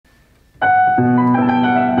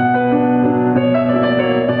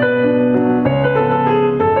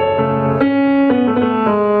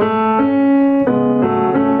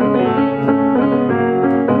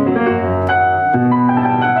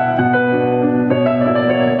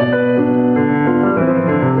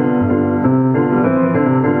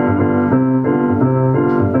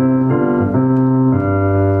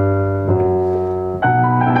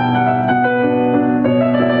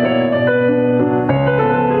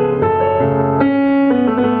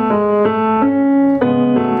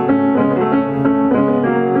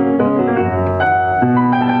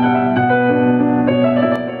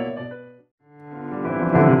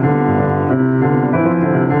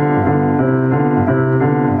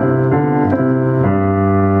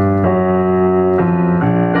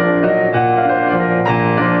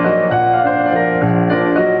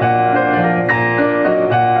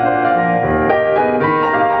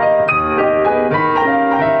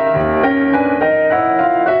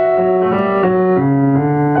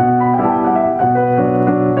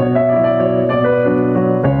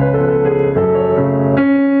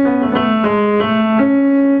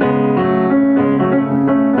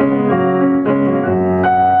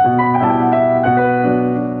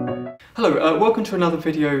Hello, welcome to another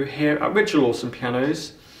video here at Richard Lawson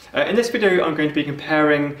Pianos. In this video I'm going to be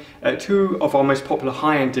comparing two of our most popular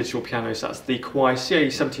high-end digital pianos. That's the Kawai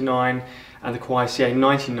CA79 and the Kawai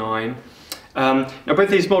CA99. Now both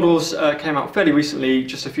these models came out fairly recently,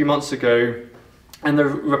 just a few months ago, and they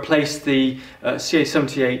replaced the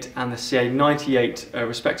CA78 and the CA98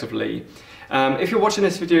 respectively. If you're watching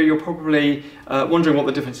this video, you're probably wondering what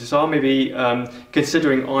the differences are, maybe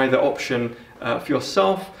considering either option for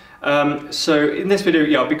yourself. So in this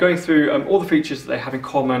video, I'll be going through all the features that they have in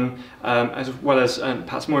common, as well as,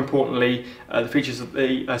 perhaps more importantly, the features that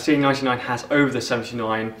the CA99 has over the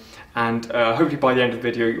 79, and hopefully by the end of the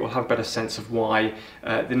video you'll have a better sense of why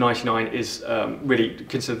the 99 is really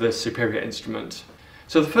considered the superior instrument.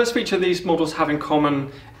 So the first feature these models have in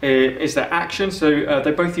common is their action. So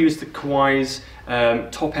they both use the Kawai's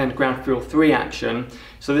top-end ground feel 3 action.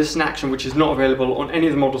 So this is an action which is not available on any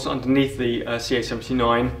of the models underneath the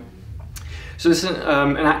CA79. So this is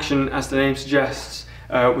an action, as the name suggests,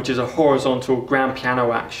 which is a horizontal grand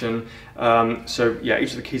piano action. So yeah,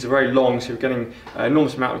 each of the keys are very long, so you're getting an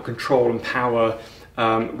enormous amount of control and power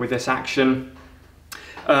with this action.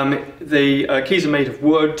 The keys are made of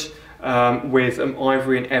wood, with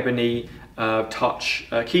ivory and ebony touch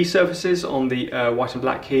key surfaces on the white and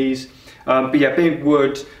black keys. But yeah, being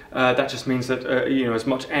wood, that just means that as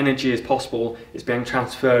much energy as possible is being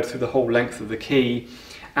transferred through the whole length of the key.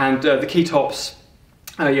 And the key tops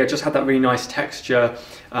just have that really nice texture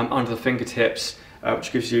under the fingertips,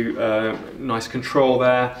 which gives you nice control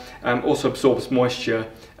there. Also absorbs moisture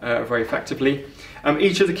very effectively.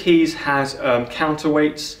 Each of the keys has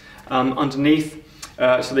counterweights underneath.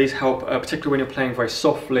 So these help, particularly when you're playing very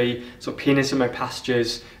softly, sort of pianissimo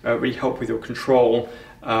passages, really help with your control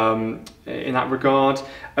in that regard.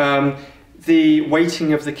 The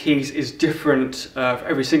weighting of the keys is different for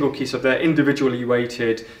every single key, so they're individually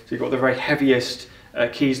weighted. So you've got the very heaviest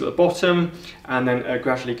keys at the bottom, and then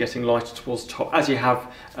gradually getting lighter towards the top, as you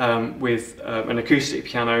have with an acoustic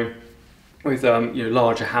piano, with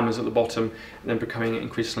larger hammers at the bottom, and then becoming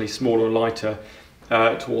increasingly smaller and lighter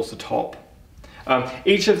towards the top.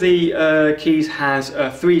 Each of the keys has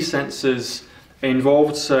 3 sensors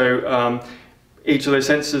involved, so each of those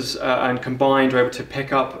sensors and combined are able to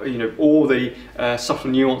pick up all the subtle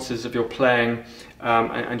nuances of your playing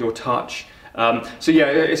and your touch. So yeah,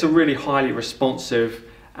 it's a really highly responsive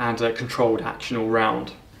and controlled action all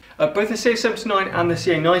round. Both the CA79 and the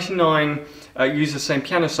CA99 use the same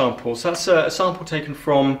piano sample. So that's a sample taken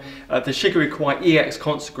from the Shigeru Kawai EX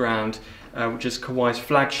concert grand, which is Kawai's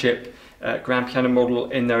flagship grand piano model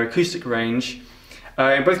in their acoustic range.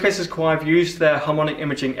 In both cases, Kawai have used their harmonic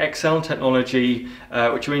imaging XL technology,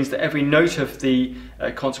 which means that every note of the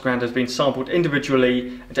concert grand has been sampled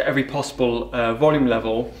individually to every possible volume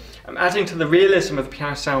level. Adding to the realism of the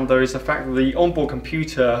piano sound, though, is the fact that the onboard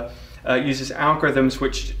computer uses algorithms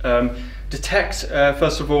which detect,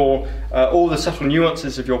 first of all the subtle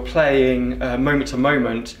nuances of your playing moment to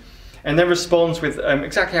moment, and then responds with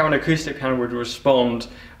exactly how an acoustic piano would respond,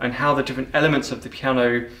 and how the different elements of the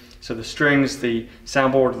piano, so the strings, the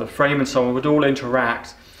soundboard, the frame and so on, would all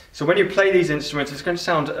interact. So when you play these instruments, it's going to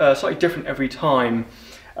sound slightly different every time.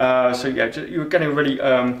 So yeah, you're getting a really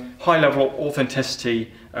high level of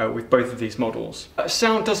authenticity with both of these models.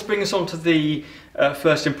 Sound does bring us on to the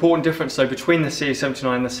first important difference though between the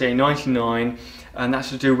CA79 and the CA99, and that's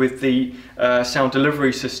to do with the sound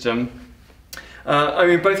delivery system.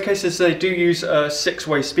 In both cases they do use a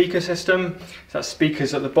 6-way speaker system. So that's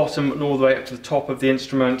speakers at the bottom and all the way up to the top of the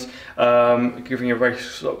instrument, giving a very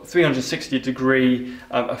sort of 360-degree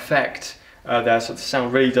effect there, so the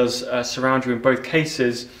sound really does surround you in both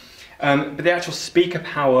cases. But the actual speaker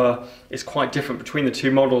power is quite different between the two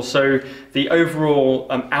models. So the overall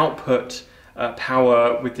output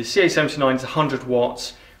power with the CA79 is 100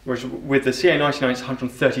 watts, whereas with the CA99 it's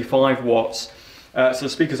 135 watts. So the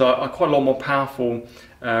speakers are quite a lot more powerful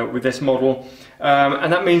with this model,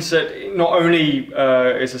 and that means that not only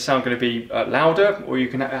is the sound going to be louder, or you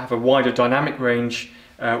can have a wider dynamic range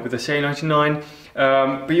with the CA99,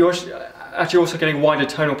 but you're actually also getting a wider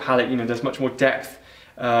tonal palette. There's much more depth,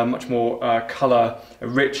 much more colour,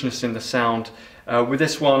 richness in the sound with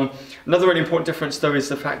this one. Another really important difference though is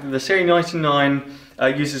the fact that the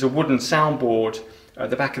CA99 uses a wooden soundboard at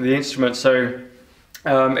the back of the instrument. So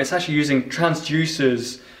it's actually using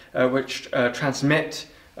transducers which transmit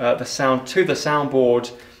the sound to the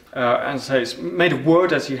soundboard, and so it's made of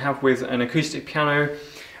wood, as you have with an acoustic piano,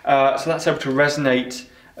 so that's able to resonate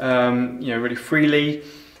really freely,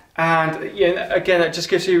 and again it just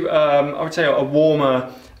gives you I would say a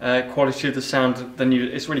warmer quality of the sound than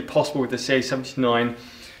it's really possible with the CA79.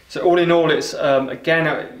 So all in all, it's again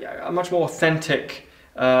a much more authentic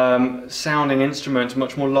sounding instrument,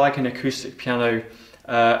 much more like an acoustic piano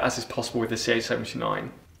as is possible with the CA79.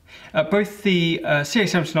 Both the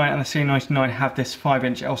CA79 and the CA99 have this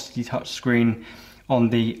 5-inch LCD touchscreen on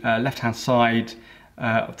the left-hand side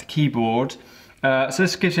of the keyboard. So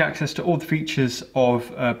this gives you access to all the features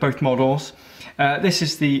of both models. This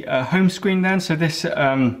is the home screen then, so this,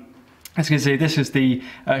 as you can see, this is the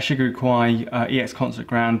Shigeru Kawai EX Concert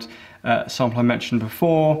Grand sample I mentioned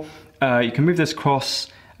before. You can move this across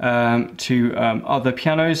to other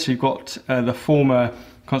pianos. So you've got the former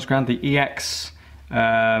Concert Grand, the EX, the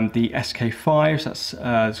SK5, so that's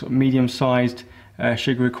sort of medium-sized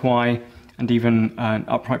Shigeru Kawai, and even an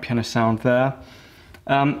upright piano sound there.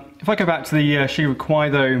 If I go back to the Shigeru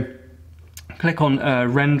Kawai though, click on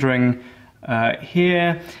rendering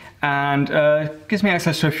here, and gives me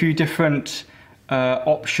access to a few different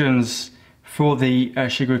options for the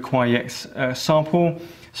Shigeru Kawai EX sample.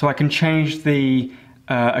 So I can change the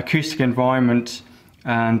acoustic environment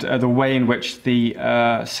and the way in which the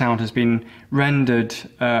sound has been rendered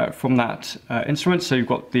from that instrument. So you've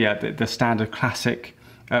got the standard classic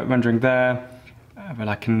rendering there, but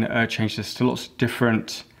I can change this to lots of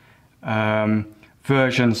different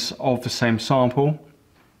versions of the same sample.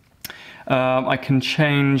 I can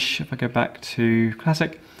change, if I go back to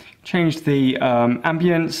classic, change the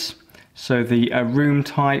ambience, so the room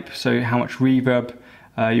type, so how much reverb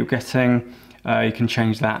you're getting. You can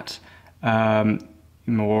change that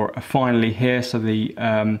more finely here, so the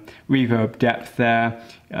reverb depth there.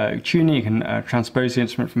 Tuning, you can transpose the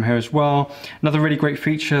instrument from here as well. Another really great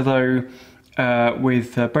feature though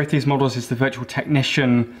with both these models is the virtual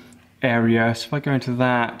technician area. So if I go into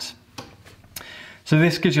that, so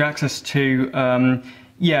this gives you access to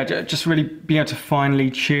just really being able to finely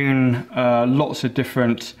tune lots of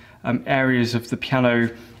different areas of the piano,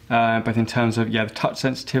 both in terms of the touch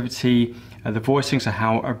sensitivity, the voicing, so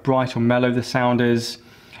how bright or mellow the sound is,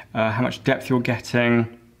 how much depth you're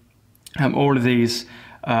getting, all of these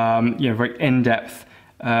very in-depth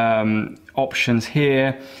options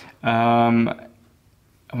here.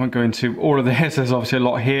 I won't go into all of this, there's obviously a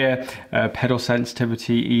lot here, pedal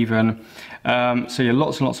sensitivity even. So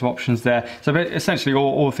lots and lots of options there. So essentially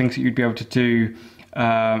all the things that you'd be able to do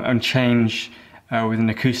and change with an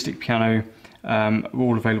acoustic piano are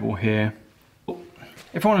all available here.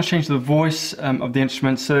 If I want to change the voice of the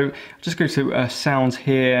instrument, so just go to sounds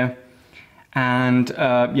here, and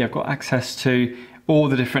I've got access to all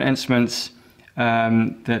the different instruments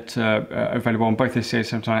that are available on both the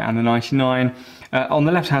CA79 and the 99. On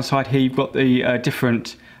the left hand side here you've got the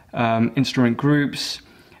different instrument groups,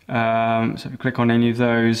 so if you click on any of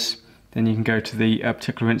those then you can go to the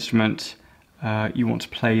particular instrument you want to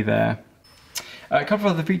play there. A couple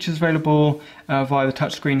of other features available via the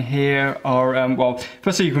touchscreen here are, well,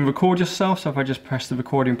 firstly you can record yourself, so if I just press the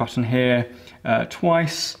recording button here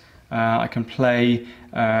twice, I can play,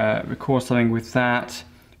 record something with that.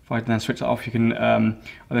 If I then switch it off, you can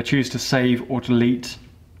either choose to save or delete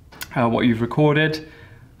what you've recorded.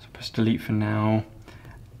 So press delete for now.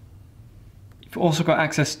 You've also got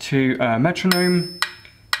access to metronome.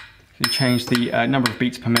 You can change the number of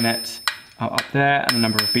beats per minute up there and the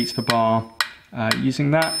number of beats per bar.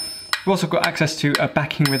 Using that. We've also got access to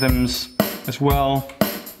backing rhythms as well.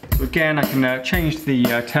 So again, I can change the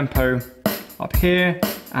tempo up here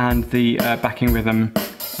and the backing rhythm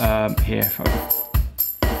here for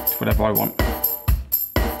whatever I want.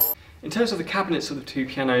 In terms of the cabinets of the two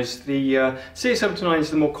pianos, the CA79 is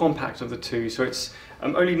the more compact of the two, so it's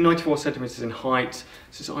only 94 centimeters in height,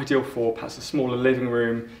 so it's ideal for perhaps a smaller living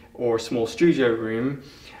room or a small studio room.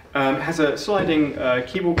 It has a sliding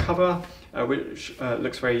keyboard cover, which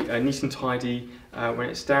looks very neat and tidy when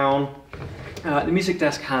it's down. The music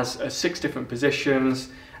desk has 6 different positions,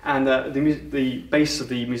 and the base of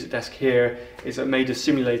the music desk here is made of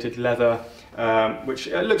simulated leather, which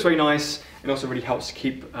looks very nice and also really helps to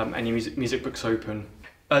keep any music books open.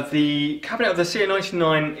 The cabinet of the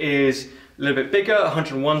CA99 is a little bit bigger,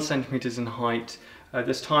 101 centimeters in height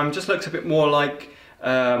this time. Just looks a bit more like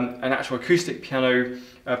an actual acoustic piano,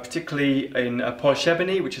 particularly in polished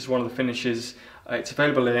ebony, which is one of the finishes it's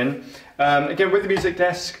available in. Again, with the music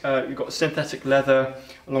desk, you've got synthetic leather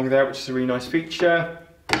along there, which is a really nice feature.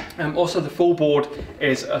 Also, the full board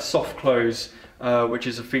is a soft close, which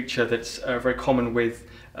is a feature that's very common with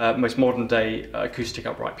most modern day acoustic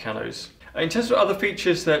upright pianos. In terms of other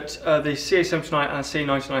features that the CA79 and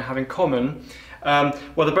CA99 have in common,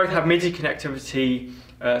 well, they both have MIDI connectivity,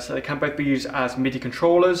 so they can both be used as MIDI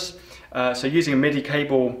controllers. So using a MIDI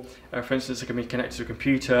cable, for instance, it can be connected to a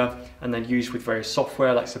computer and then used with various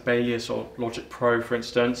software like Sibelius or Logic Pro, for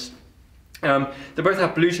instance. They both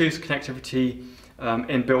have Bluetooth connectivity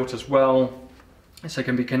inbuilt as well, so it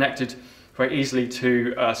can be connected very easily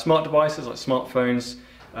to smart devices like smartphones,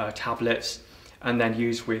 tablets, and then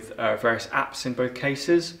used with various apps in both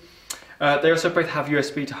cases. They also both have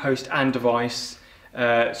USB to host and device,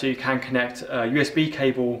 so you can connect a USB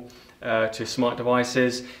cable to smart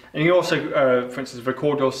devices, and you can also, for instance,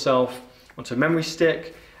 record yourself onto a memory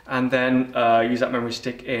stick and then use that memory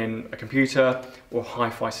stick in a computer or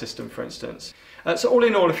hi-fi system, for instance. So all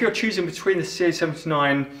in all, if you're choosing between the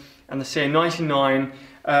CA79 and the CA99,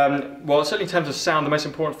 well, certainly in terms of sound, the most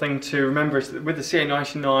important thing to remember is that with the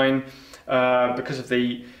CA99, because of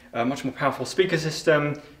the much more powerful speaker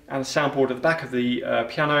system and the soundboard at the back of the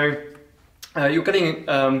piano, you're getting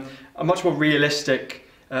a much more realistic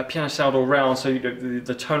piano sound all round. So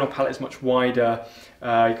the tonal palette is much wider,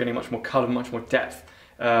 you're getting much more colour, much more depth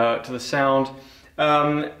to the sound.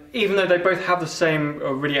 Even though they both have the same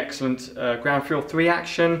really excellent ground feel 3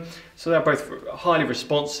 action, so they're both highly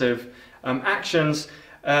responsive actions,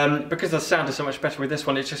 because the sound is so much better with this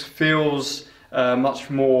one, it just feels much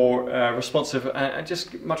more responsive and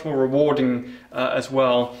just much more rewarding as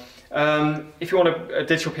well. If you want a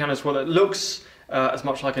digital piano as well that looks as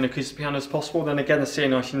much like an acoustic piano as possible, then again the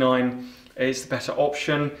CA99 is the better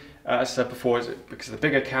option. As I said before, because of the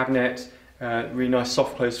bigger cabinet, really nice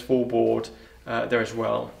soft close full board there as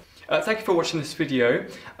well. Thank you for watching this video.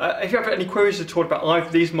 If you have any queries at all about either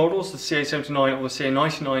of these models, the CA79 or the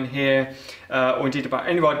CA99 here, or indeed about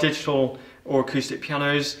any of our digital or acoustic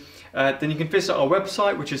pianos, then you can visit our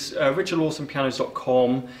website, which is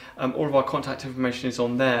richardlawsonpianos.com. All of our contact information is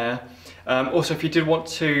on there. Also, if you did want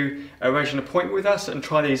to arrange an appointment with us and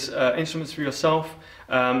try these instruments for yourself,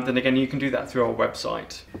 then again you can do that through our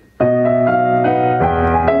website.